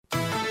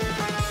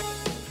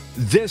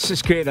This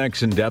is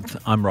KNX In Depth.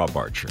 I'm Rob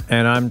Archer.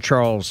 And I'm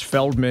Charles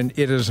Feldman.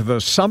 It is the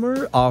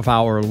summer of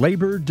our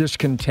labor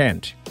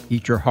discontent.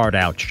 Eat your heart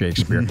out,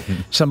 Shakespeare.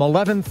 Some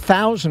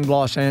 11,000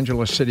 Los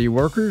Angeles city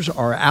workers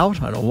are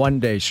out on a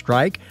one-day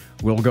strike.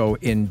 We'll go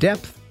in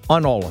depth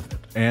on all of it.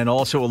 And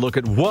also a look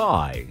at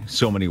why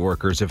so many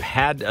workers have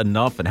had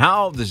enough and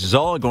how this is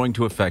all going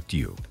to affect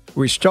you.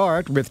 We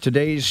start with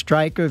today's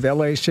strike of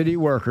LA city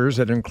workers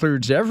that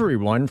includes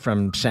everyone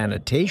from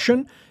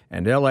sanitation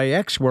and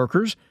LAX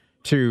workers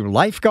to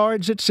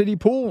lifeguards at city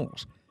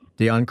pools.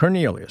 Dion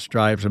Cornelius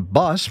drives a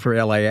bus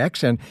for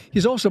LAX, and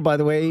he's also, by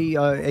the way,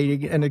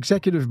 an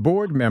executive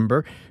board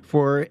member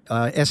for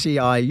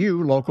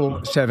SEIU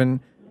Local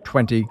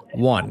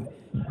 721.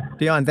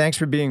 Dion, thanks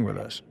for being with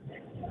us.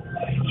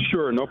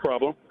 Sure, no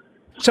problem.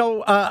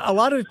 So a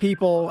lot of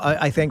people,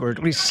 I think, or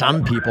at least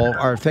some people,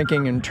 are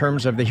thinking in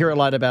terms of, they hear a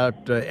lot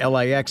about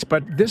LAX,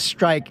 but this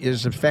strike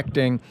is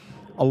affecting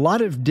a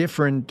lot of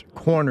different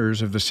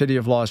corners of the city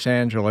of Los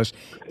Angeles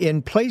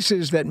in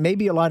places that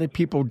maybe a lot of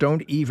people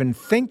don't even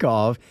think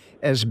of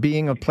as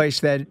being a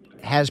place that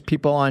has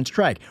people on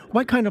strike.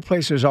 What kind of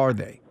places are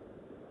they?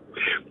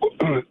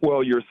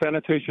 Well, your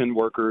sanitation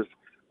workers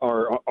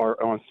are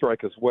on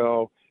strike as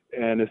well,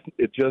 and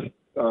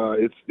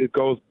it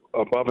goes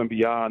above and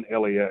beyond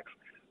LAX.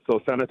 So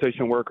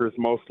sanitation workers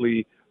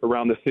mostly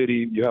around the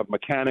city. You have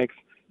mechanics,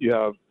 you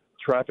have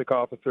traffic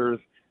officers,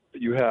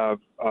 you have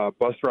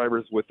bus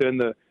drivers within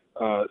the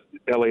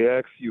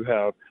LAX, you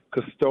have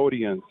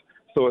custodians.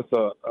 So it's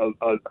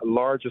a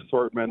large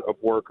assortment of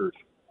workers.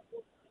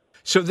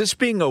 So this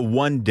being a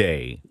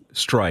one-day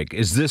strike,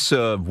 is this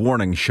a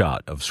warning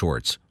shot of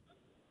sorts?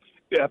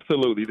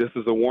 Absolutely. This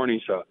is a warning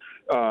shot.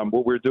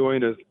 What we're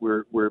doing is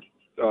we're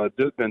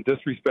been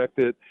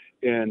disrespected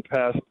in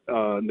past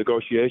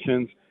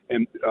negotiations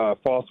and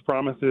false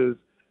promises,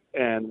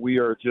 and we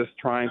are just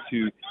trying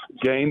to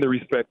gain the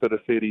respect of the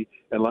city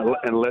and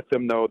let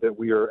them know that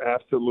we are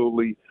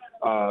absolutely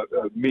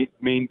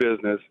mean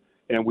business,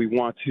 and we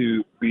want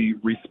to be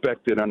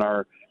respected in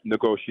our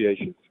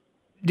negotiations.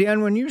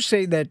 Dan, when you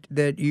say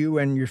that you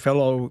and your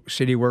fellow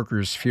city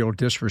workers feel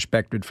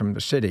disrespected from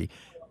the city,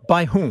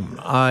 by whom?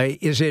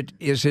 Is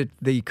it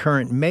the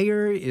current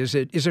mayor? Is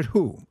it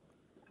who?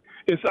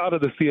 It's out of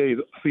the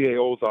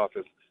CAO's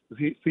office.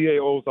 The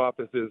CAO's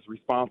office is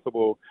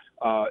responsible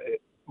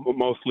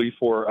mostly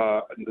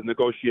for the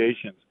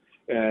negotiations,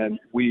 and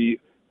we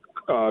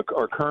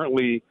are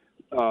currently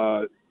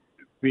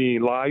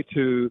being lied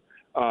to,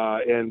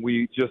 and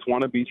we just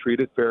want to be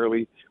treated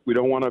fairly. We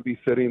don't want to be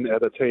sitting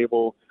at a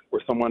table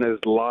where someone has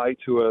lied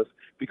to us,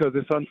 because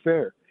it's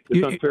unfair.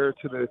 It's unfair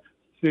to the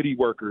city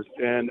workers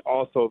and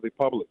also the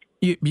public.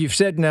 You've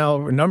said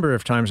now a number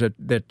of times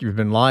that you've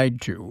been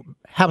lied to.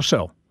 How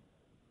so?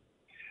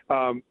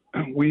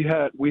 We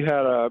had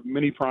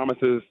many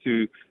promises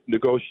to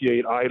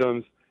negotiate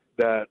items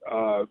that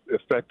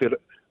affected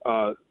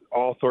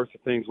all sorts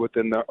of things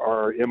within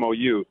our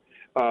MOU,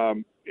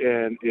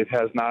 and it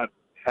has not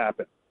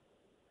happened.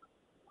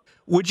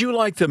 Would you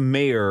like the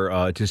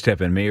mayor to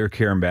step in, Mayor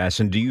Karen Bass,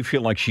 and do you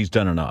feel like she's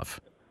done enough?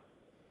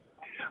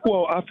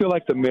 Well, I feel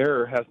like the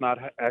mayor has not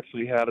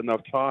actually had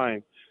enough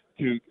time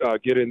to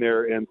get in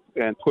there and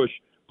push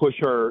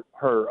her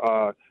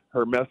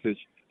message.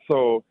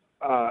 So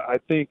I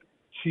think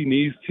she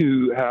needs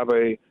to have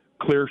a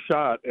clear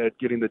shot at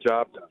getting the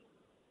job done.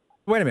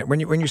 Wait a minute. When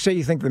you say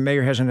you think the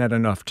mayor hasn't had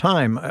enough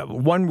time,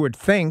 one would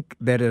think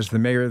that as the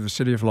mayor of the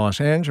city of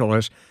Los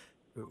Angeles,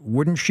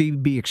 wouldn't she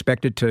be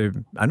expected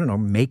to, I don't know,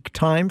 make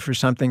time for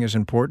something as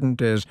important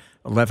as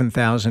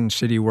 11,000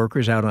 city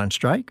workers out on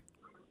strike?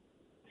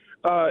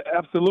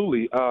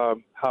 Absolutely.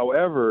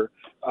 However,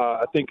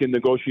 I think in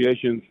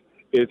negotiations,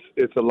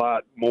 it's a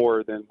lot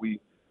more than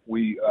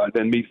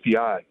than meets the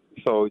eye.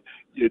 So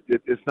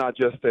it's not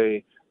just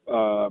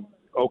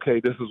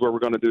okay, this is what we're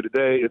going to do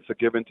today. It's a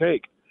give and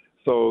take.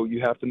 So you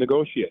have to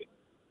negotiate.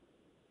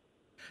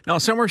 Now,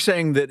 some are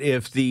saying that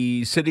if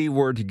the city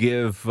were to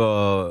give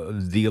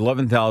the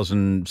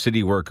 11,000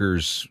 city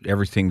workers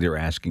everything they're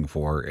asking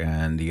for,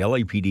 and the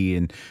LAPD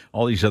and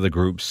all these other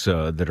groups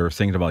that are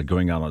thinking about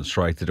going out on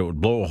strike, that it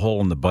would blow a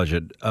hole in the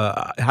budget.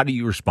 How do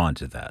you respond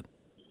to that?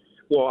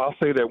 Well, I'll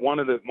say that one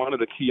of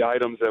the key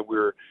items that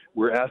we're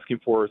asking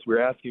for is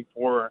we're asking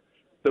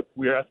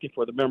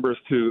the members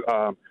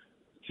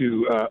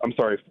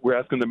we're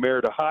asking the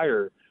mayor to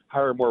hire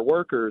more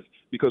workers,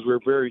 because we're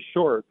very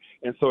short.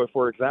 And so, if,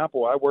 for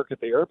example, I work at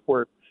the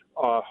airport,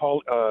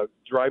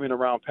 driving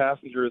around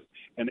passengers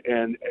and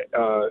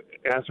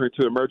answering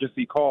to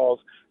emergency calls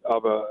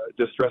of a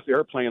distressed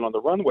airplane on the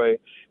runway.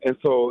 And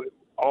so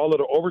all of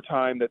the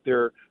overtime that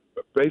they're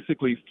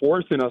basically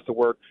forcing us to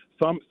work,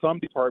 some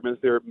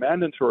departments, they're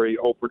mandatory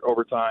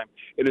overtime,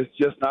 and it's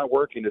just not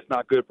working. It's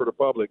not good for the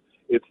public.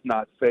 It's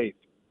not safe.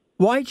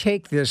 Why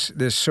take this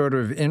sort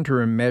of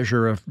interim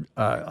measure of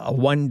a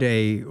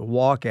one-day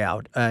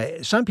walkout?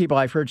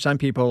 I've heard some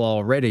people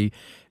already,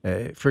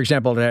 for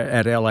example,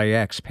 at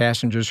LAX,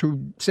 passengers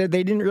who said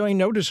they didn't really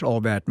notice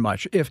all that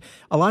much. If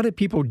a lot of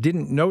people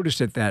didn't notice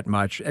it that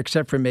much,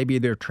 except for maybe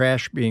their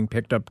trash being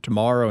picked up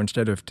tomorrow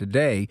instead of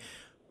today,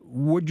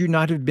 would you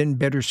not have been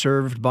better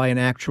served by an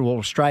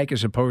actual strike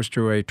as opposed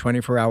to a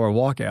 24-hour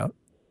walkout?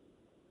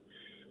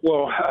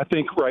 Well, I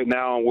think right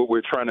now what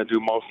we're trying to do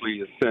mostly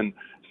is send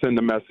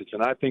the message,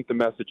 and I think the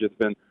message has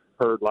been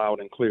heard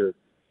loud and clear.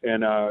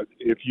 And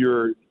if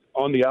you're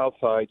on the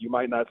outside, you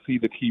might not see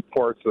the key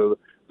parts of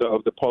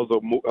the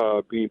puzzle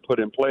being put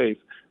in place.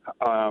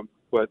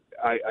 But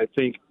I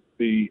think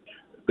the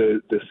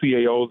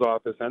CAO's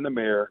office and the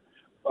mayor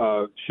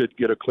should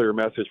get a clear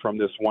message from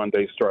this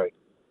one-day strike.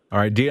 All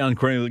right, Dion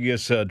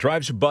Cornelius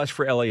drives a bus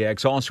for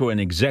LAX, also an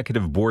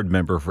executive board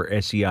member for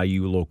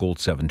SEIU Local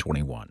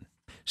 721.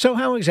 So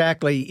how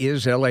exactly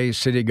is LA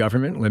city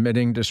government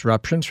limiting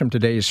disruptions from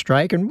today's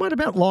strike? And what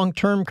about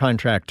long-term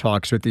contract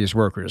talks with these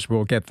workers?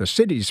 We'll get the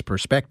city's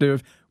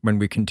perspective when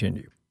we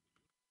continue.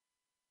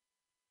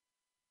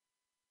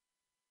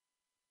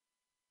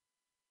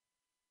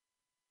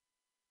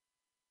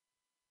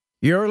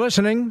 You're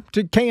listening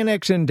to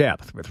KNX In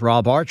Depth with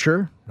Rob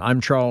Archer.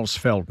 I'm Charles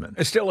Feldman.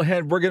 Still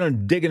ahead, we're going to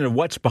dig into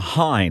what's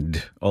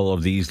behind all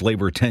of these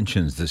labor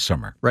tensions this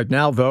summer. Right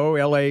now, though,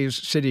 LA's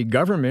city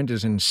government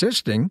is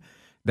insisting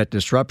that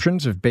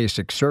disruptions of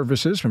basic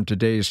services from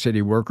today's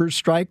city workers'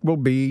 strike will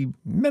be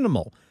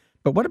minimal.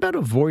 But what about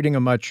avoiding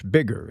a much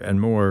bigger and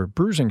more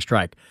bruising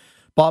strike?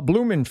 Bob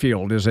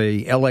Blumenfield is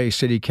a LA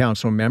City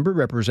Council member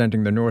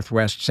representing the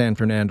Northwest San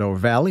Fernando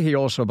Valley. He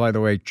also, by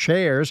the way,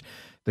 chairs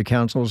the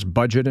council's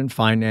Budget and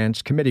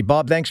Finance Committee.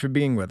 Bob, thanks for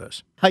being with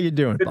us. How you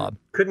doing, Bob?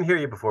 Couldn't hear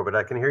you before, but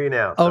I can hear you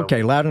now. So.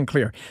 Okay, loud and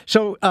clear.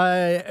 So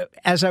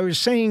as I was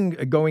saying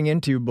going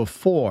into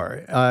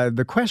before,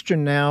 the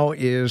question now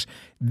is,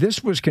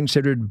 this was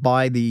considered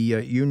by the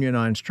Union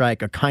on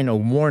Strike a kind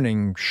of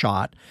warning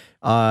shot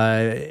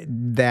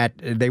that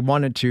they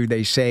wanted to,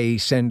 they say,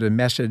 send a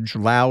message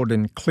loud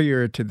and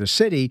clear to the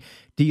city.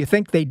 Do you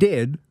think they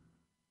did?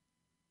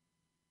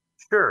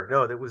 Sure.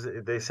 No,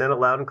 they sent a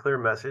loud and clear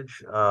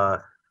message.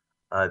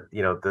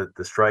 The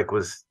strike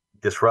was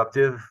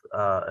disruptive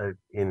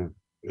in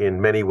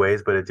many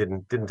ways, but it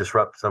didn't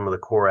disrupt some of the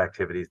core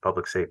activities,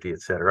 public safety,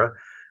 et cetera.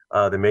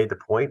 They made the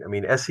point. I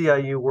mean,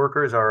 SEIU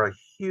workers are a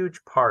huge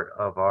part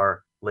of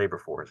our labor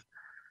force,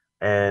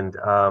 and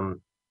a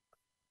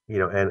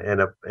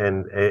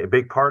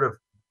big part of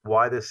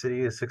why this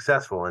city is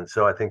successful. And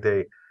so I think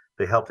they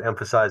helped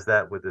emphasize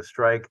that with the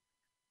strike,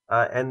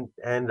 and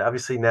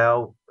obviously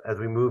now as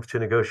we move to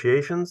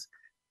negotiations,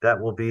 that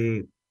will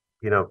be,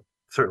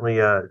 certainly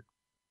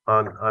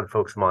on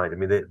folks' mind. I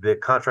mean, the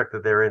contract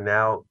that they're in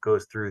now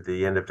goes through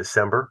the end of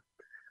December,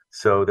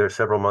 so there's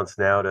several months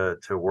now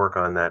to work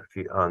on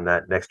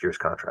that next year's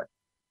contract.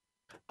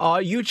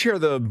 You chair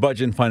the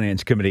Budget and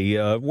Finance Committee.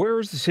 Where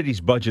is the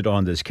city's budget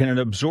on this? Can it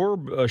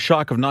absorb a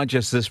shock of not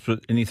just this, but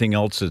anything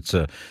else that's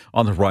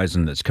on the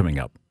horizon that's coming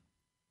up?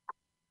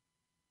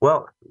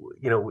 Well,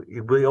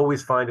 we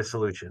always find a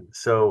solution.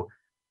 So,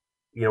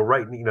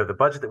 the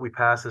budget that we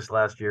passed this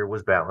last year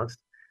was balanced.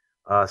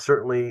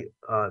 Certainly,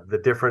 the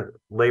different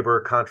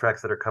labor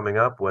contracts that are coming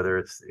up, whether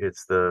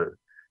it's the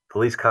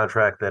police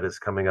contract that is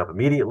coming up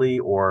immediately,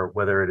 or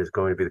whether it is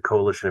going to be the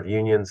coalition of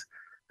unions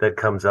that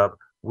comes up,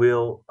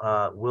 will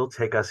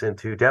take us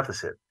into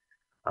deficit.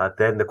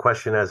 Then the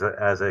question as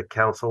a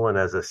council and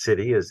as a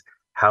city is,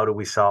 how do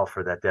we solve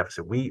for that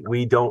deficit?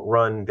 We don't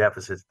run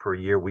deficits per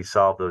year. We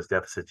solve those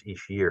deficits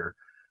each year,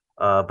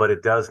 but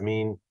it does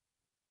mean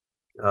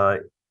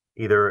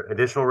either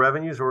additional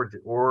revenues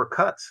or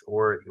cuts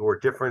or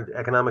different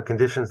economic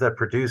conditions that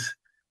produce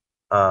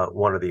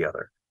one or the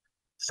other.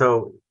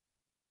 So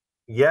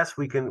yes,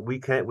 we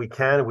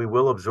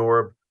will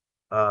absorb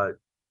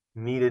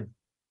needed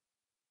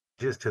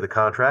just to the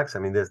contracts. I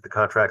mean, the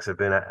contracts have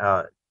been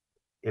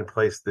in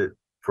place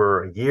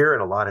for a year,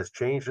 and a lot has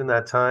changed in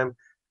that time.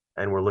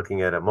 And we're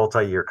looking at a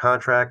multi-year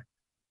contract,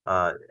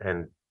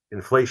 and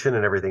inflation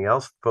and everything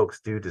else. Folks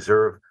do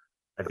deserve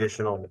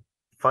additional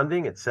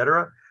funding, et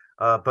cetera.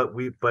 But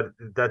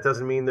that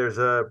doesn't mean there's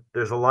a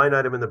line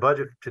item in the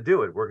budget to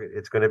do it.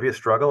 It's going to be a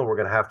struggle, and we're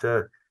going to have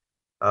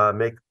to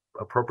make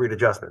appropriate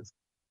adjustments.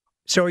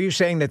 So are you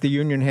saying that the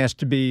union has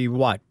to be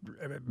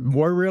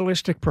more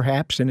realistic,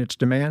 perhaps, in its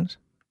demands?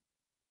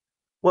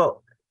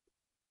 Well,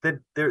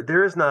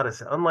 there is not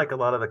unlike a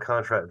lot of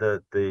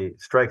the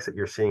strikes that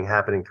you're seeing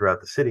happening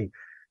throughout the city.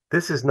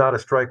 This is not a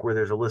strike where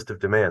there's a list of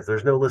demands.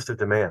 There's no list of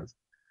demands.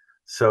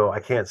 So I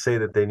can't say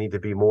that they need to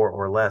be more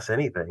or less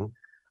anything,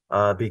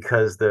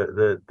 because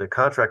the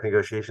contract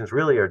negotiations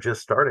really are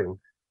just starting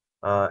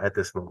at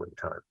this moment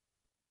in time.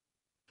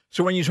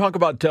 So when you talk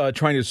about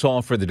trying to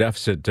solve for the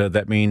deficit,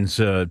 that means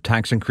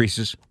tax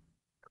increases?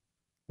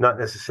 Not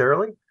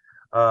necessarily.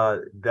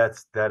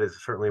 That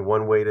is certainly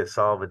one way to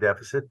solve a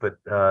deficit, but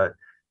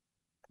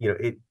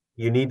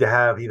you need to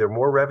have either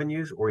more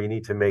revenues, or you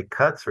need to make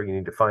cuts, or you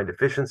need to find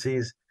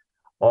efficiencies,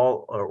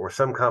 all or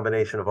some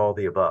combination of all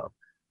the above.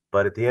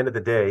 But at the end of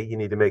the day, you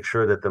need to make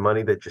sure that the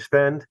money that you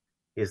spend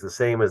is the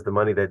same as the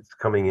money that's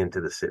coming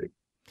into the city.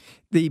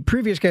 The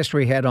previous guest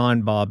we had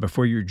on, Bob,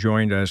 before you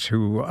joined us,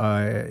 who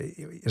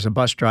is a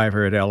bus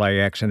driver at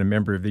LAX and a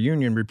member of the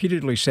union,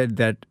 repeatedly said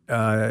that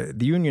the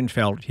union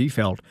he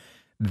felt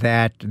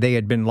that they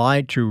had been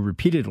lied to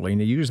repeatedly,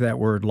 and he used that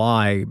word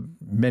lie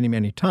many,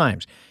 many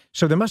times.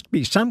 So there must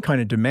be some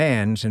kind of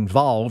demands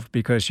involved,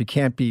 because you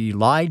can't be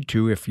lied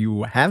to if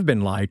you have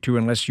been lied to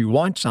unless you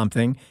want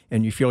something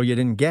and you feel you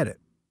didn't get it.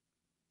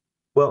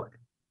 Well,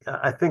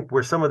 I think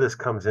where some of this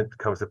comes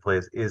to play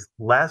is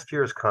last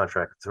year's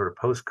contract, sort of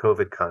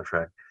post-COVID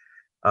contract,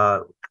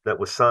 that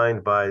was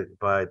signed by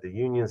the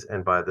unions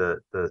and by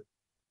the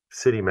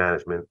city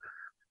management,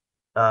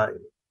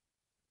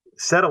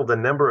 settled a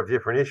number of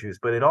different issues,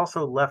 but it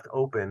also left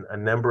open a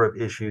number of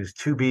issues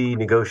to be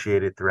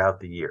negotiated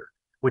throughout the year,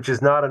 which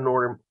is not an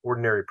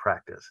ordinary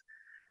practice.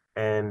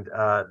 And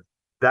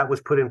that was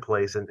put in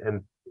place,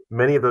 and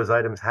many of those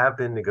items have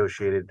been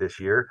negotiated this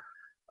year.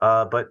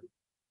 But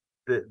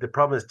the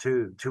problem is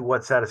to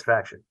what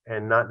satisfaction,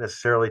 and not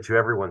necessarily to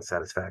everyone's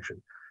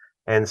satisfaction.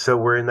 And so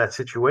we're in that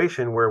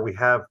situation where we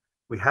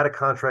had a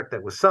contract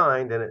that was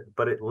signed,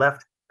 but it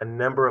left a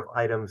number of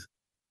items,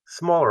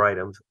 smaller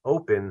items,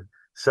 open,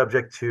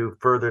 subject to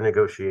further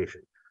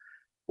negotiation.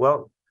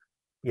 Well,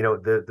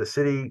 the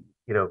city,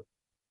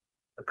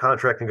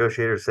 contract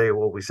negotiators say,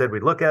 well, we said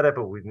we'd look at it,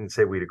 but we didn't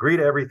say we'd agree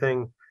to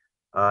everything.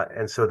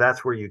 And so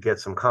that's where you get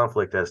some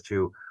conflict as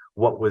to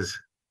what was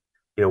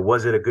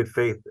it a good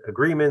faith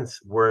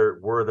agreements?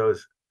 Were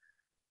those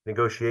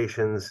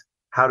negotiations?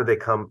 How did they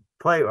come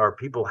play? Are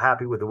people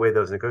happy with the way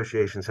those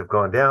negotiations have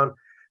gone down?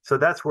 So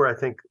that's where I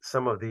think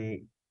some of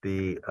the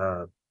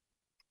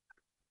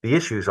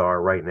issues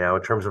are right now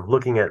in terms of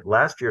looking at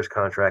last year's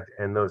contract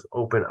and those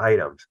open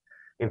items.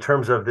 In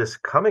terms of this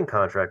coming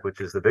contract,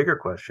 which is the bigger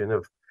question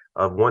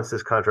of once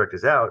this contract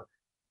is out,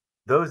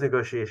 those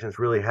negotiations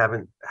really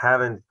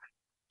haven't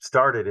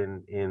started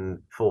in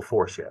full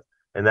force yet,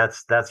 and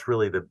that's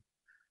really the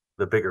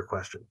bigger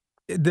question.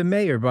 The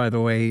mayor, by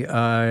the way,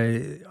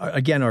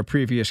 again, our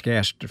previous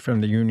guest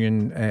from the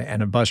union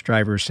and a bus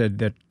driver said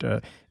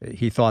that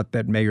he thought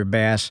that Mayor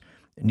Bass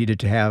needed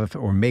to have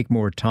or make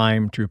more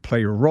time to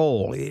play a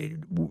role.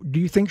 Do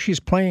you think she's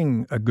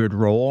playing a good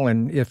role?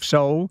 And if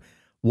so,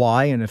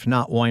 why? And if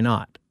not, why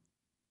not?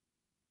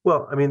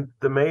 Well, I mean,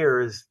 the mayor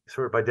is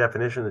sort of by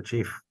definition the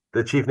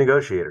chief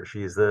negotiator.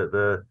 She's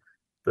the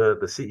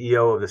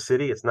CEO of the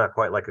city. It's not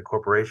quite like a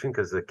corporation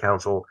because the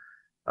council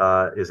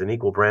is an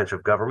equal branch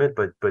of government,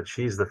 but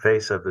she's the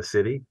face of the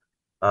city,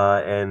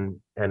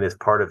 and is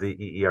part of the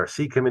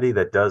EERC committee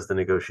that does the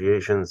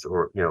negotiations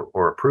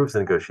or approves the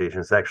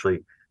negotiations. Actually,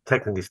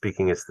 technically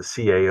speaking, it's the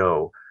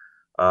CAO,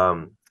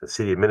 the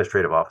city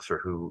administrative officer,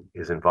 who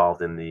is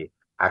involved in the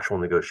actual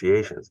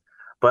negotiations.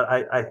 But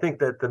I think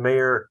that the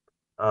mayor,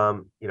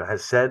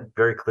 has said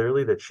very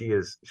clearly that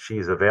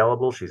she's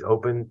available, she's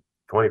open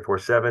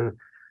 24/7.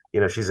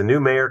 She's a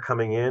new mayor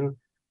coming in.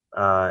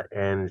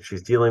 And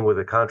she's dealing with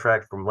a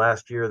contract from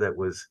last year that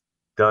was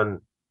done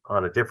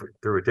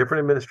through a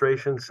different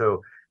administration.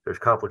 So there's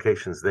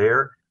complications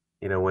there.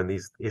 When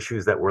these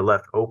issues that were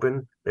left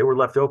open, they were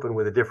left open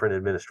with a different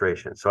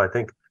administration. So I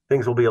think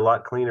things will be a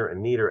lot cleaner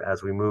and neater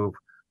as we move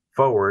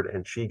forward,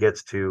 and she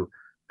gets to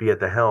be at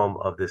the helm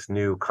of this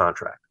new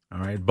contract. All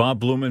right. Bob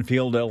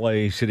Blumenfield,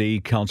 LA City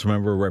Council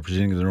member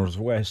representing the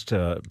Northwest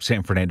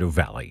San Fernando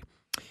Valley.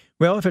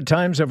 Well, if at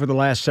times over the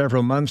last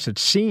several months it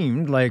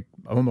seemed like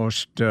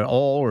almost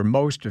all or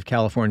most of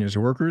California's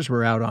workers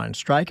were out on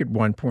strike at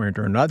one point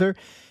or another,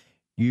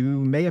 you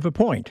may have a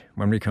point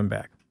when we come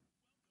back.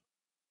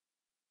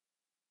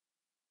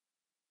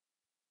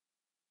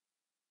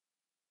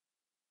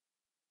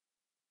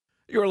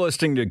 You're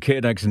listening to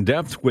KNX In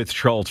Depth with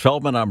Charles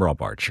Feldman. I'm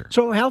Rob Archer.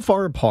 So how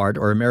far apart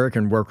are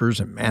American workers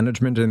and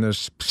management in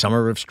this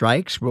summer of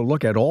strikes? We'll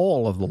look at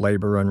all of the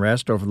labor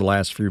unrest over the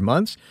last few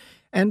months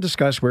and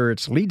discuss where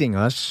it's leading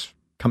us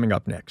coming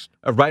up next.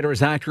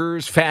 Writers,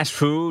 actors, fast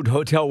food,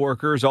 hotel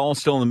workers, all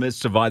still in the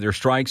midst of either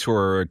strikes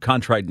or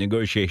contract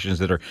negotiations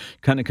that are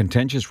kind of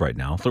contentious right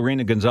now.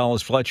 Lorena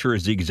Gonzalez-Fletcher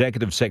is the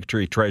Executive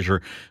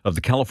Secretary-Treasurer of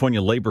the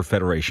California Labor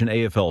Federation,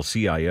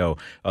 AFL-CIO.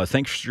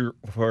 Thanks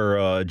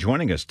for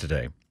joining us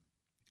today.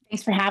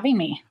 Thanks for having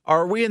me.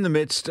 Are we in the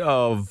midst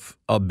of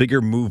a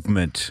bigger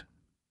movement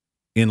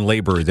in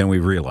labor than we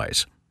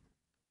realize?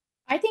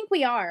 I think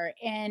we are,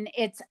 and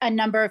it's a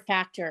number of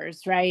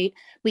factors, right?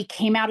 We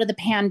came out of the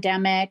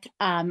pandemic.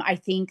 I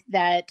think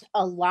that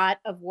a lot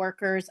of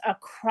workers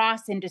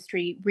across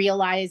industry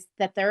realized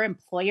that their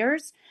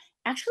employers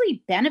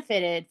actually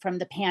benefited from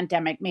the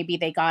pandemic. Maybe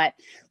they got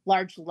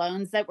large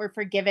loans that were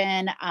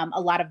forgiven, a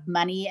lot of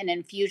money, an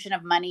infusion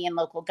of money in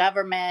local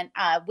government.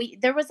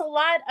 There was a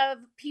lot of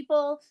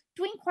people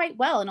doing quite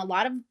well, and a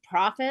lot of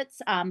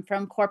profits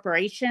from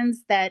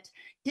corporations that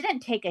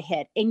didn't take a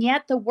hit, and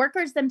yet the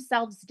workers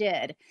themselves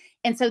did.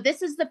 And so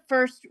this is the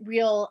first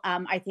real,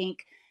 I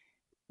think,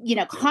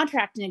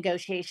 contract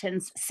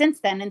negotiations since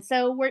then. And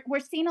so we're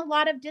seeing a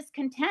lot of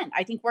discontent.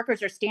 I think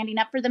workers are standing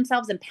up for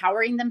themselves,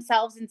 empowering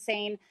themselves, and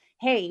saying,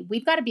 hey,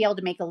 we've got to be able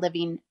to make a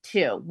living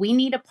too. We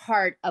need a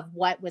part of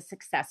what was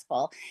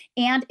successful.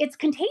 And it's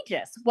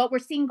contagious. What we're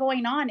seeing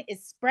going on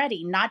is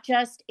spreading, not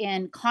just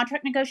in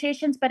contract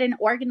negotiations, but in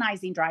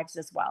organizing drives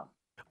as well.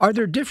 Are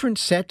there different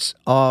sets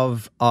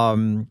of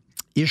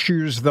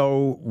issues,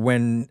 though,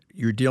 when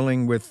you're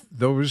dealing with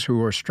those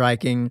who are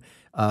striking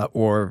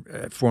or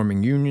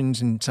forming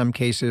unions in some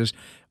cases?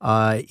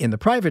 In the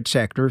private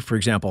sector, for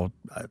example,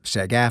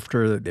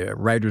 SAG-AFTRA, the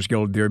Writers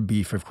Guild, their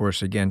beef, of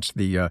course, against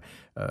the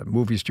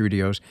movie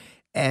studios,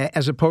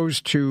 as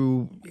opposed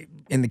to,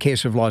 in the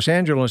case of Los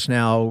Angeles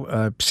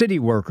now, city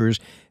workers,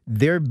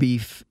 their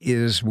beef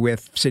is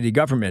with city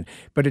government.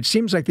 But it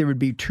seems like there would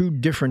be two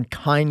different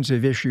kinds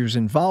of issues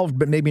involved,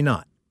 but maybe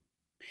not.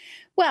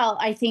 Well,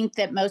 I think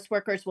that most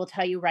workers will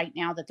tell you right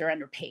now that they're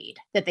underpaid,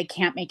 that they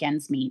can't make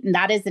ends meet. And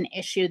that is an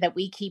issue that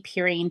we keep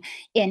hearing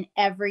in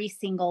every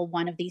single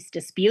one of these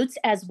disputes,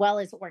 as well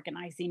as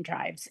organizing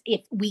drives.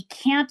 If we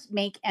can't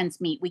make ends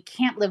meet, we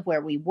can't live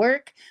where we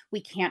work, we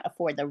can't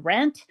afford the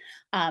rent,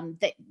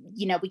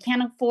 we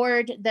can't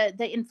afford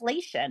the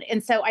inflation.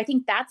 And so I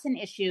think that's an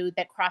issue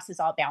that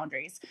crosses all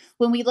boundaries.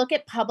 When we look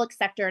at public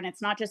sector, and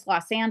it's not just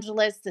Los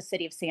Angeles, the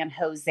city of San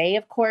Jose,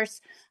 of course,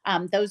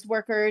 those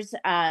workers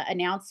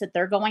announced that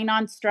they're going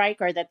on strike,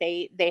 or that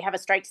they have a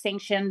strike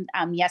sanction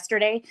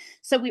yesterday.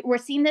 So we're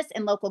seeing this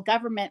in local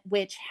government,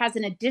 which has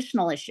an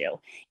additional issue,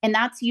 and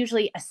that's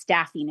usually a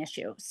staffing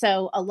issue.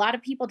 So a lot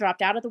of people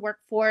dropped out of the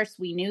workforce.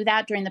 We knew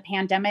that during the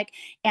pandemic,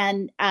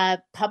 and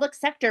public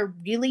sector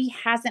really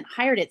hasn't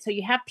hired it. So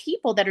you have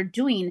people that are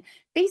doing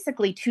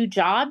basically two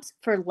jobs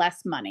for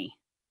less money.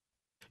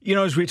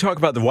 As we talk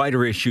about the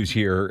wider issues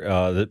here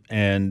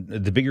and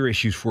the bigger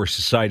issues for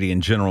society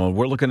in general,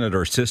 we're looking at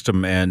our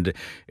system, and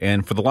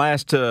for the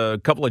last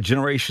couple of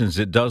generations,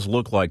 it does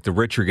look like the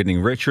rich are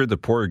getting richer, the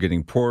poor are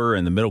getting poorer,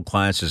 and the middle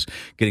class is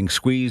getting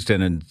squeezed,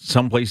 and in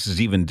some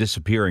places even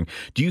disappearing.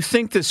 Do you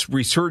think this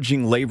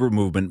resurging labor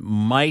movement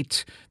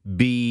might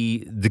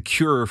be the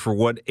cure for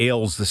what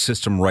ails the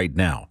system right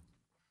now?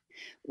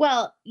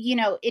 Well,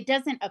 it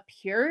doesn't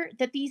appear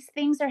that these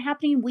things are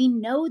happening. We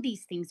know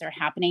these things are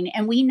happening.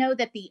 And we know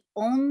that the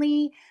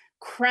only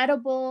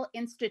credible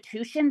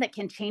institution that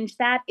can change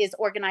that is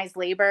organized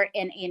labor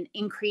and an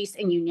increase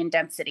in union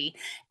density.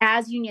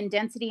 As union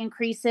density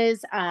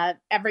increases,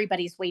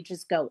 everybody's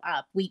wages go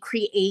up. We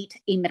create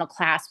a middle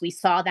class. We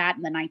saw that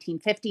in the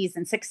 1950s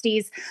and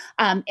 60s.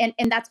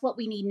 And that's what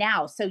we need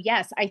now. So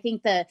yes, I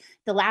think the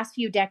last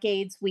few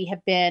decades, we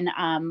have been,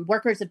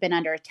 workers have been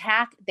under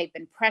attack. They've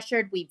been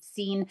pressured. We've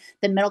seen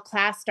the middle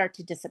class start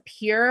to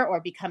disappear or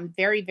become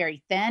very,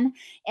 very thin.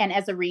 And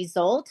as a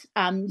result,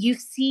 you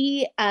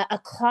see a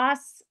cross-class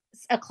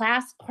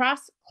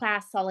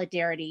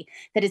solidarity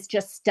that is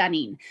just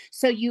stunning.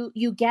 So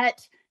you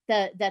get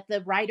that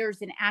the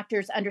writers and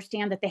actors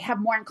understand that they have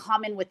more in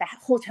common with the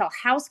hotel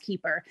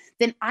housekeeper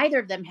than either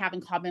of them have in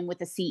common with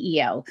the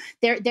CEO.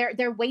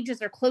 Their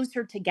wages are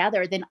closer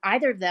together than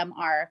either of them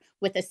are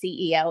with a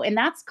CEO, and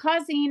that's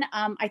causing,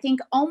 I think,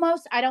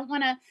 almost I don't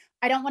want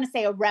to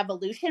say a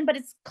revolution, but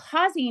it's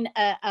causing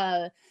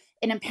an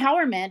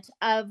empowerment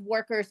of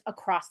workers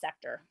across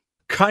sector.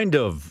 Kind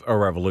of a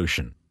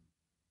revolution.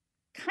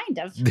 Kind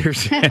of.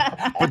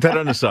 Put that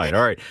on the side.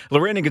 All right.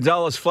 Lorena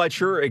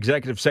Gonzalez-Fletcher,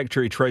 Executive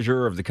Secretary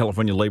Treasurer of the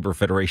California Labor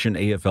Federation,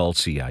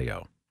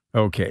 AFL-CIO.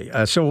 Okay.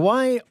 So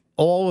why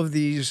all of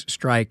these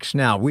strikes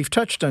now? We've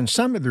touched on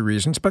some of the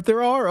reasons, but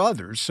there are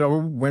others.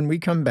 So when we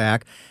come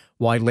back,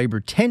 why labor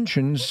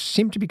tensions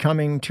seem to be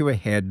coming to a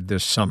head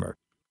this summer.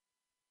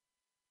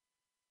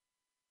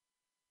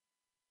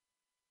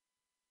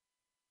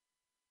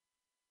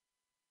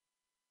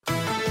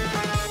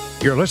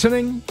 You're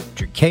listening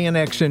to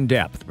KNX In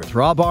Depth with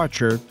Rob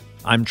Archer.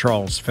 I'm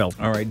Charles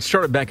Felton. All right. It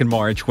started back in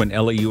March when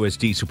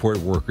LAUSD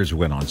supported workers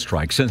went on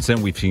strike. Since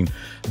then, we've seen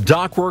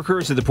dock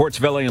workers at the ports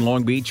of LA and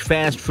Long Beach,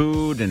 fast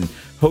food and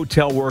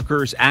hotel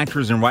workers,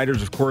 actors and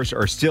writers, of course,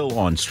 are still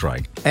on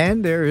strike.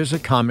 And there is a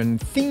common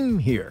theme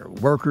here.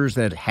 Workers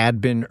that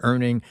had been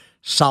earning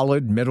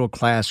solid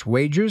middle-class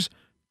wages,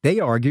 they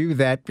argue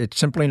that it's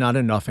simply not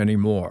enough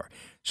anymore.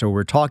 So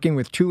we're talking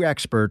with two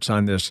experts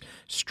on this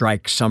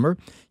strike summer.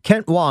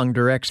 Kent Wong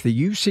directs the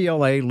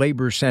UCLA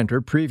Labor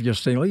Center.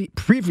 Previously,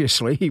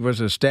 he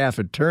was a staff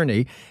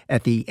attorney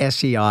at the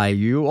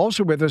SEIU.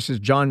 Also with us is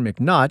John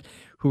McNutt,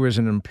 who is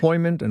an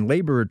employment and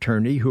labor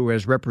attorney who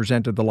has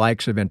represented the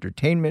likes of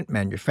entertainment,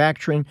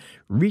 manufacturing,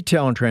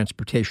 retail, and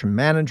transportation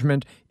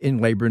management in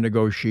labor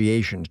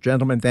negotiations.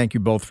 Gentlemen, thank you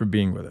both for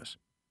being with us.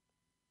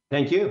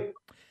 Thank you.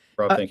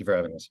 Rob, thank you for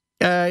having us.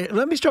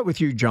 Let me start with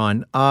you,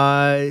 John.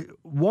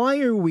 Why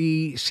are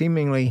we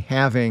seemingly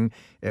having?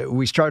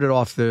 We started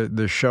off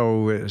the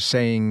show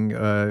saying,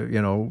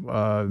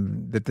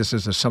 that this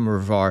is a summer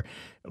of our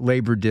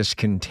labor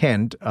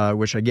discontent,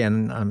 which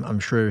again I'm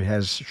sure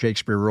has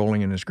Shakespeare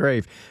rolling in his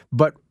grave.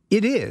 But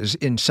it is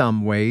in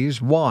some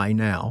ways. Why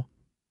now?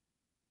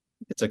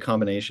 It's a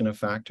combination of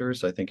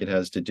factors. I think it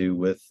has to do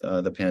with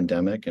the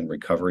pandemic and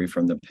recovery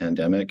from the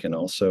pandemic, and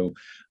also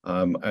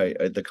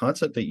the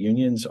concept that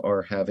unions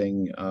are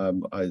having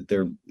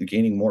they're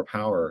gaining more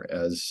power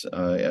as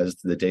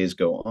the days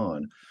go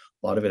on.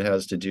 A lot of it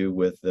has to do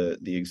with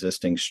the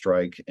existing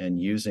strike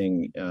and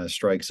using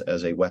strikes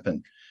as a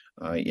weapon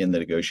in the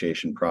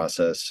negotiation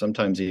process,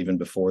 sometimes even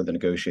before the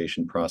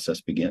negotiation process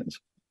begins.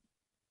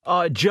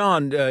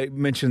 John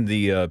mentioned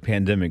the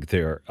pandemic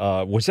there.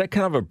 Was that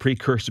kind of a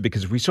precursor?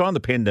 Because we saw in the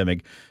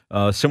pandemic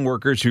some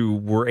workers who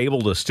were able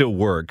to still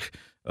worked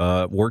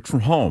from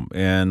home,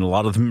 and a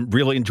lot of them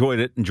really enjoyed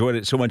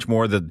it so much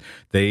more that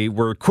they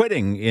were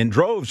quitting in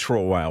droves for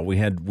a while. We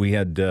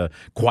had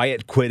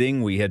quiet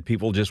quitting. We had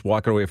people just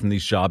walking away from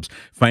these jobs,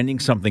 finding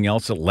something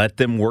else that let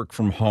them work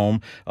from home.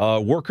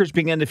 Workers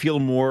began to feel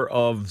more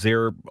of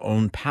their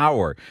own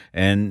power,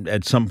 and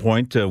at some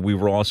point, we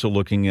were also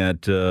looking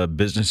at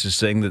businesses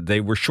saying that they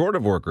were short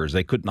of workers.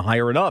 They couldn't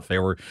hire enough. They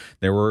were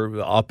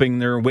upping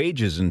their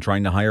wages and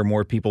trying to hire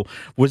more people.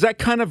 Was that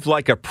kind of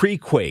like a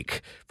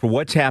pre-quake for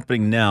what's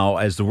happening now,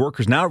 as the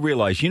workers now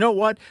realize, you know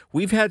what,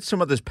 we've had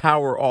some of this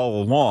power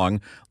all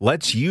along.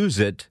 Let's use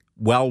it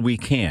while we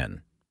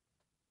can?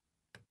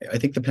 I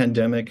think the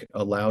pandemic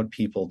allowed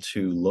people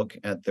to look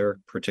at their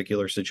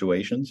particular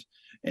situations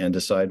and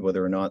decide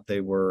whether or not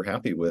they were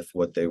happy with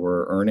what they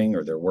were earning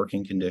or their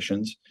working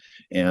conditions.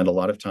 And a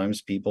lot of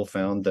times people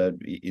found that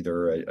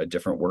either a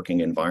different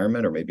working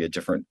environment or maybe a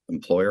different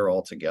employer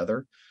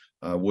altogether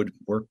would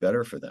work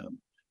better for them.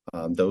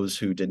 Those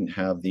who didn't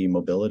have the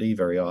mobility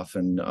very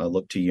often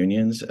looked to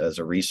unions as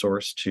a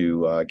resource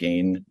to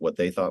gain what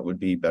they thought would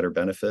be better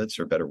benefits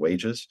or better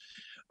wages.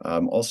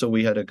 Also,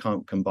 we had a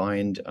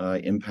combined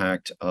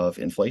impact of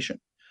inflation.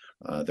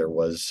 There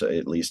was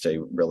at least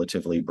a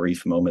relatively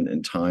brief moment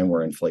in time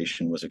where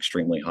inflation was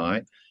extremely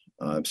high.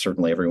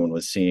 Certainly, everyone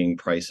was seeing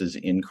prices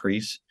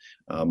increase,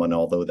 and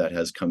although that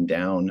has come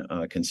down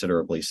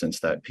considerably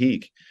since that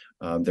peak,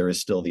 there is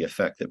still the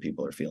effect that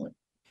people are feeling.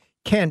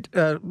 Kent,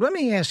 let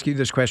me ask you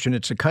this question.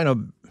 It's a kind of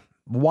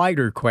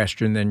wider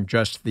question than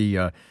just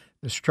the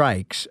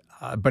strikes,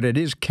 but it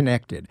is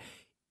connected.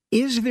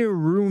 Is there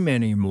room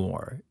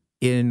anymore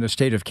in the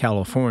state of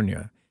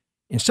California,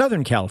 in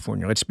Southern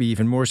California, let's be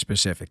even more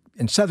specific,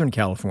 in Southern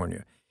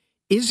California,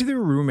 is there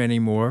room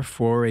anymore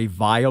for a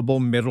viable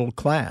middle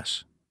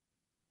class?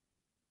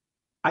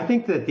 I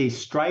think that the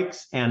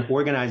strikes and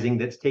organizing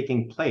that's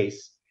taking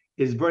place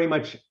is very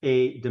much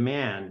a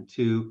demand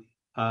to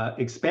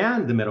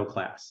expand the middle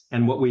class.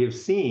 And what we have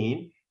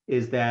seen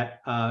is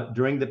that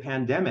during the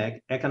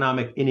pandemic,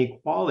 economic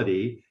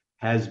inequality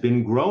has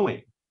been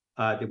growing,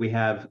 that we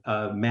have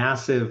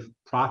massive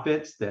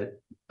profits, that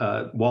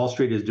Wall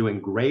Street is doing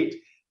great,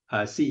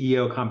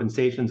 CEO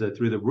compensations are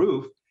through the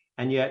roof,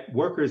 and yet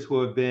workers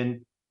who have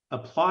been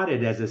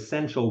applauded as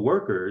essential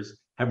workers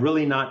have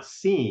really not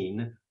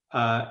seen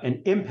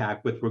an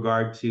impact with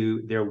regard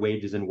to their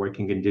wages and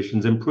working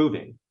conditions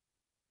improving.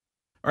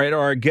 All right,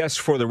 our guest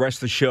for the rest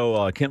of the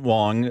show, Kent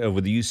Wong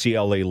with the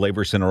UCLA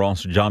Labor Center,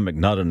 also John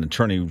McNutt, an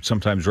attorney who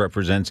sometimes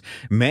represents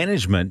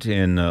management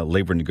in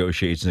labor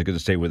negotiations. They're going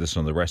to stay with us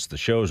on the rest of the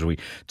show as we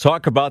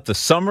talk about the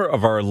summer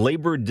of our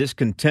labor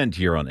discontent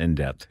here on In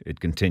Depth. It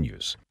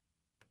continues.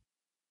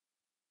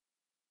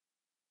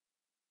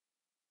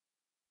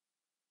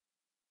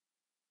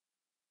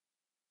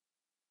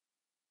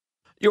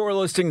 You're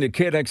listening to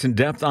KNX In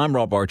Depth. I'm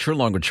Rob Archer,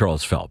 along with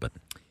Charles Feldman.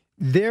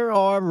 There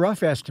are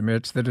rough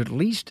estimates that at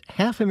least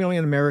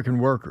 500,000 American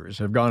workers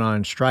have gone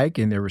on strike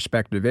in their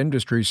respective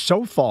industries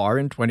so far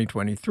in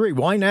 2023.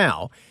 Why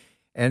now?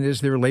 And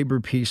is there labor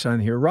peace on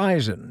the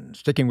horizon?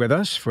 Sticking with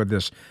us for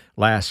this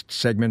last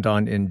segment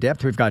on In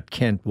Depth, we've got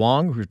Kent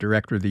Wong, who's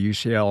director of the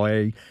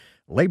UCLA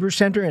Labor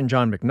Center, and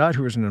John McNutt,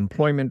 who is an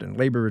employment and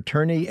labor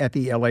attorney at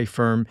the LA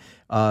firm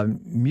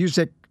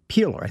Music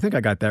Peeler. I think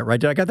I got that right.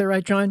 Did I get that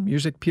right, John?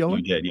 Music Peeler?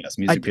 You did, yes.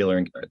 Music Peeler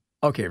and Garrett.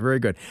 Okay, very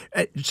good.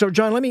 So,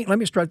 John, let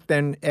me start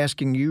then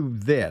asking you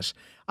this.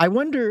 I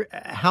wonder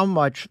how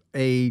much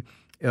a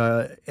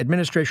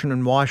administration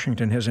in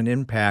Washington has an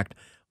impact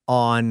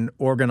on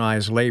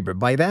organized labor.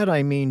 By that,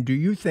 I mean, do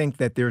you think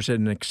that there's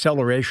an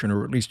acceleration,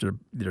 or at least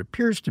there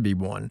appears to be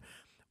one,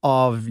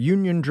 of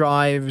union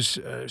drives,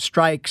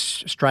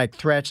 strikes, strike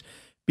threats,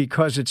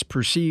 because it's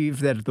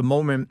perceived that at the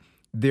moment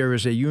there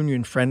is a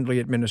union-friendly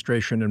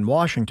administration in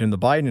Washington, the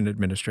Biden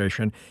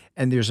administration,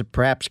 and there's a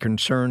perhaps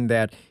concern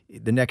that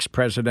the next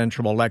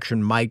presidential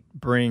election might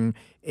bring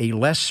a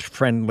less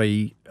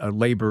friendly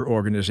labor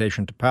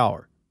organization to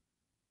power?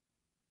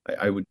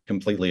 I would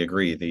completely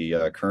agree.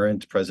 The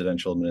current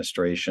presidential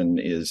administration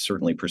is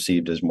certainly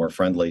perceived as more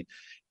friendly,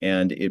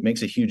 and it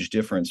makes a huge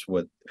difference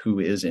who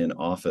is in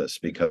office,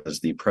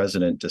 because the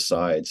president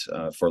decides,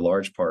 for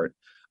large part,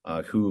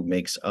 who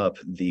makes up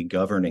the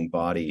governing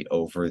body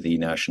over the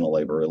National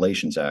Labor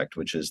Relations Act,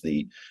 which is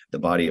the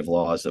body of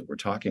laws that we're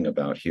talking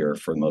about here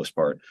for the most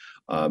part.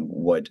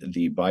 What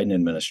the Biden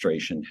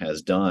administration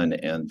has done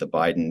and the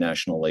Biden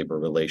National Labor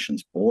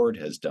Relations Board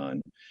has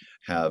done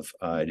have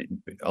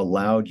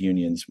allowed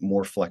unions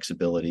more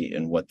flexibility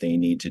in what they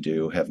need to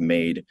do, have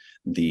made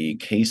the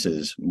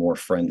cases more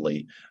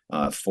friendly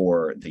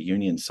for the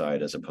union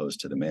side as opposed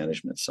to the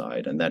management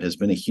side. And that has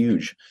been a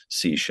huge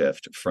sea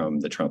shift from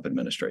the Trump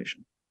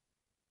administration.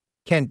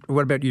 Kent,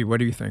 what about you? What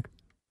do you think?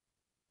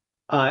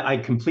 I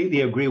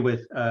completely agree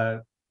with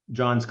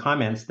John's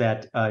comments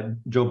that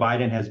Joe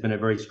Biden has been a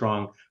very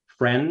strong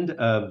friend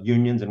of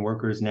unions and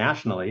workers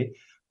nationally.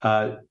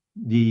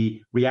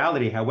 The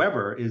reality,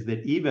 however, is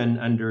that even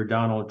under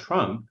Donald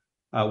Trump,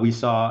 we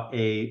saw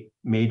a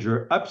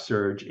major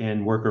upsurge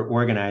in worker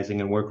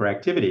organizing and worker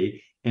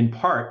activity, in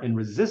part in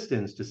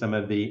resistance to some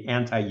of the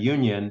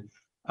anti-union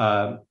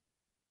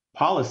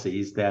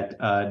policies that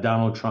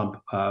Donald Trump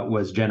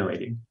was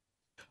generating.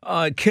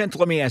 Kent,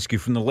 let me ask you,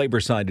 from the labor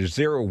side, is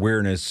there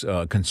awareness,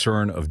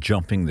 concern of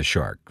jumping the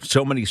shark?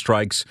 So many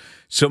strikes,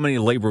 so many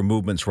labor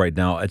movements right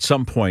now. At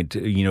some point,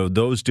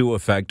 those do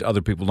affect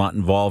other people not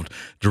involved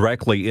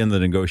directly in the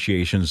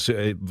negotiations.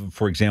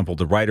 For example,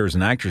 the writers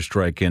and actors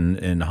strike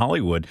in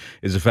Hollywood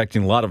is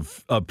affecting a lot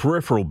of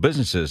peripheral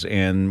businesses.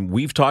 And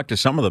we've talked to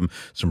some of them,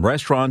 some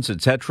restaurants,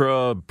 et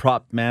cetera,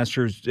 prop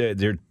masters.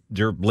 They're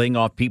laying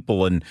off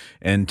people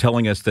and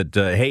telling us that,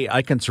 hey,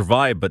 I can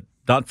survive, but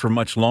not for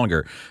much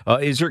longer.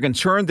 Is there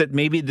concern that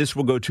maybe this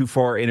will go too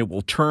far and it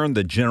will turn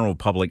the general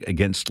public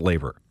against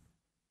labor?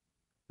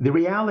 The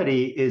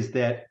reality is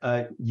that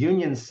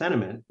union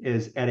sentiment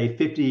is at a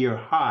 50-year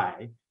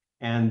high,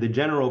 and the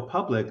general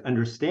public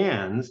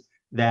understands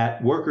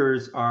that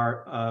workers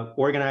are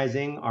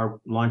organizing, are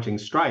launching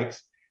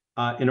strikes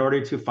in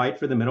order to fight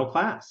for the middle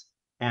class,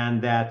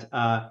 and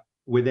that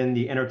within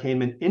the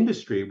entertainment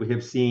industry, we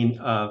have seen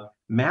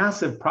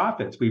massive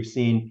profits. We've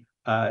seen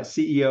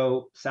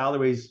CEO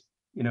salaries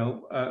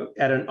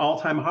at an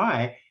all-time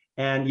high,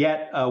 and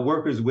yet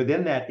workers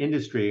within that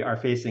industry are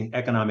facing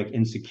economic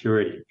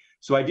insecurity.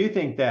 So I do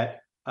think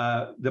that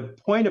the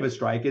point of a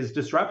strike is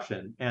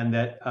disruption, and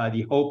that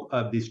the hope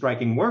of the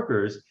striking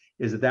workers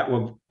is that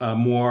will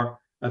more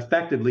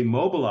effectively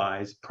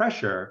mobilize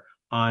pressure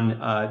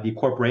on the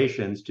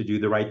corporations to do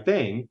the right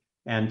thing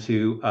and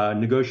to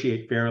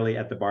negotiate fairly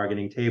at the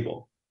bargaining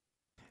table.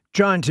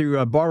 John,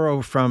 to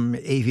borrow from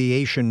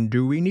aviation,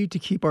 do we need to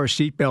keep our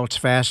seatbelts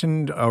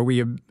fastened? Are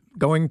we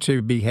going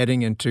to be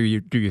heading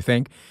into, do you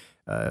think,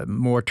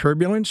 more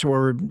turbulence,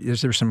 or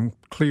is there some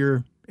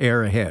clear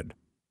air ahead?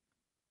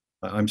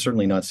 I'm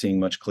certainly not seeing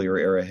much clear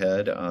air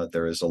ahead.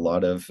 There is a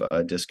lot of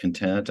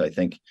discontent. I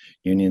think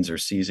unions are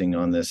seizing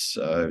on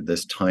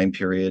this time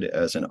period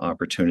as an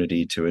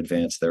opportunity to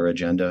advance their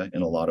agenda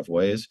in a lot of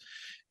ways.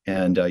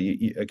 And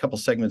a couple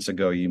segments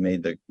ago, you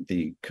made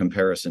the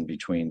comparison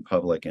between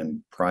public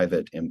and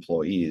private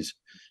employees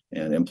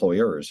and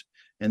employers.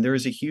 And there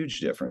is a huge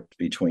difference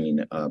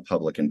between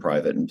public and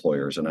private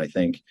employers. And I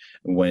think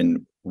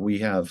when we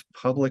have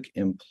public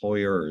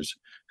employers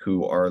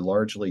who are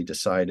largely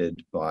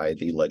decided by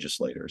the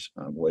legislators,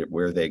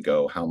 where they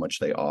go, how much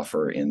they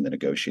offer in the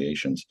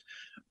negotiations,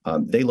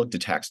 they look to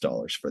tax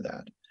dollars for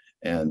that.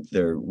 And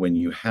when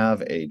you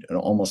have an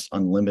almost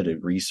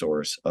unlimited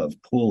resource of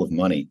pool of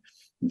money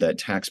that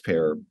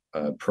taxpayer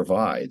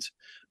provides,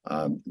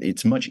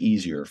 it's much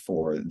easier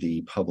for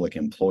the public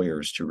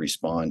employers to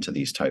respond to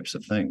these types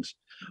of things.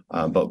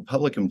 But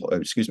private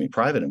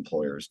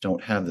employers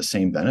don't have the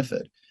same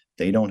benefit.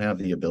 They don't have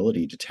the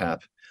ability to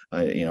tap,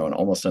 an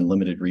almost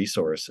unlimited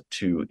resource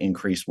to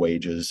increase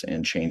wages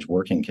and change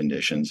working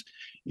conditions.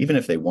 Even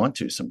if they want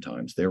to,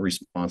 sometimes they're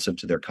responsive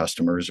to their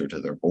customers or to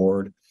their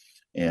board,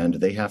 and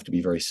they have to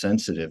be very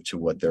sensitive to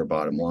what their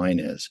bottom line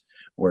is,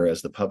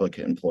 whereas the public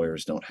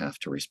employers don't have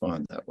to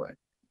respond that way.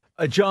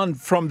 John,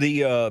 from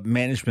the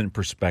management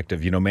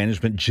perspective,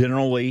 management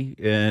generally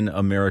in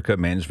America,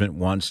 management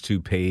wants to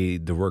pay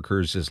the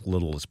workers as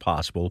little as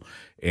possible,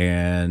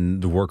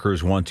 and the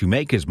workers want to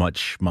make as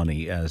much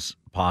money as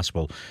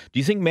possible. Do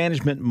you think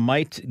management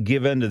might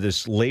give in to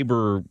this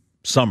labor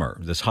summer,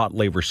 this hot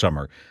labor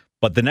summer,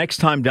 but the next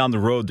time down the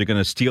road, they're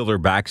going to steel their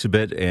backs a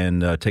bit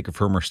and take a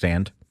firmer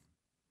stand?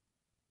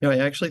 I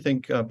actually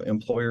think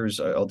employers,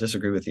 I'll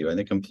disagree with you. I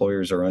think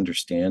employers are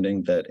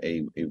understanding that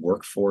a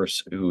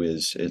workforce who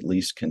is at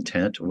least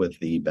content with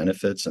the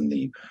benefits and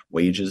the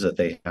wages that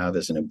they have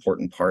is an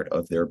important part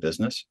of their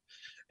business.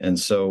 And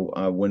so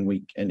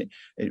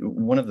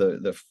one of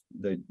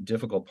the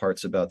difficult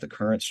parts about the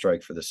current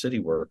strike for the city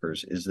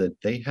workers is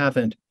that they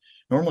haven't.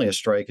 Normally, a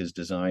strike is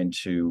designed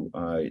to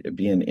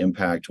be an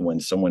impact when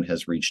someone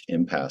has reached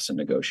impasse in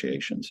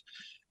negotiations.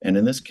 And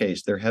in this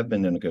case, there have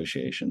been no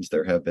negotiations.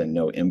 There have been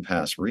no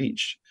impasse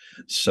reached.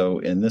 So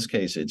in this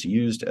case, it's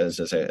used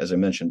as I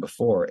mentioned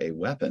before, a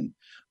weapon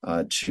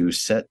to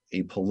set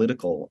a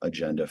political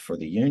agenda for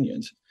the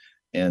unions.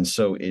 And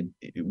so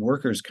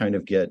workers kind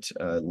of get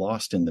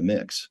lost in the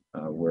mix,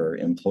 where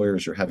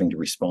employers are having to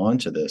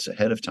respond to this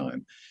ahead of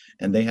time.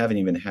 And they haven't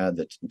even had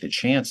the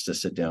chance to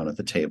sit down at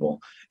the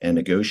table and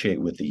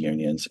negotiate with the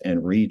unions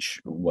and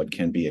reach what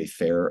can be a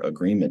fair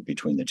agreement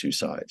between the two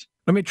sides.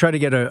 Let me try to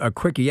get a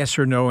quick yes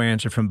or no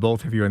answer from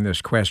both of you on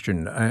this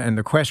question. And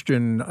the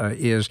question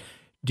is,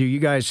 do you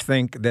guys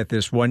think that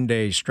this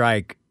one-day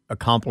strike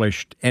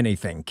accomplished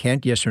anything.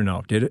 Kent, yes or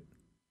no? Did it?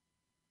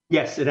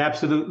 Yes, it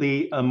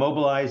absolutely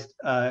mobilized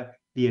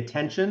the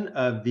attention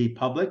of the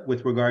public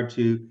with regard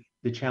to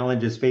the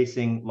challenges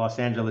facing Los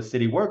Angeles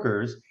city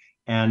workers,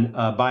 and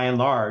by and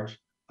large,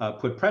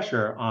 put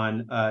pressure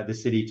on the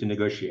city to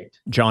negotiate.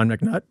 John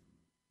McNutt?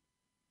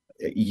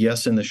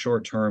 Yes, in the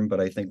short term,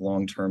 but I think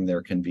long term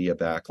there can be a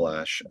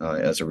backlash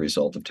as a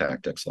result of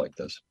tactics like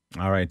this.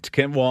 All right.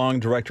 Kent Wong,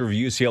 director of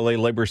UCLA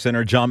Labor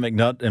Center. John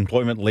McNutt,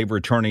 employment labor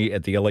attorney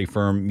at the LA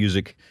firm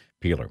Music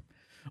Peeler.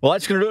 Well,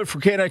 that's going to do it for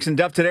KNX In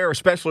Depth today, our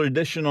special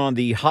edition on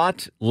the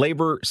hot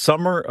labor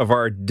summer of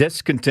our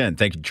discontent.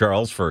 Thank you,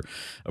 Charles, for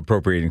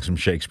appropriating some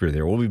Shakespeare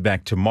there. We'll be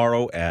back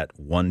tomorrow at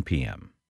 1 p.m.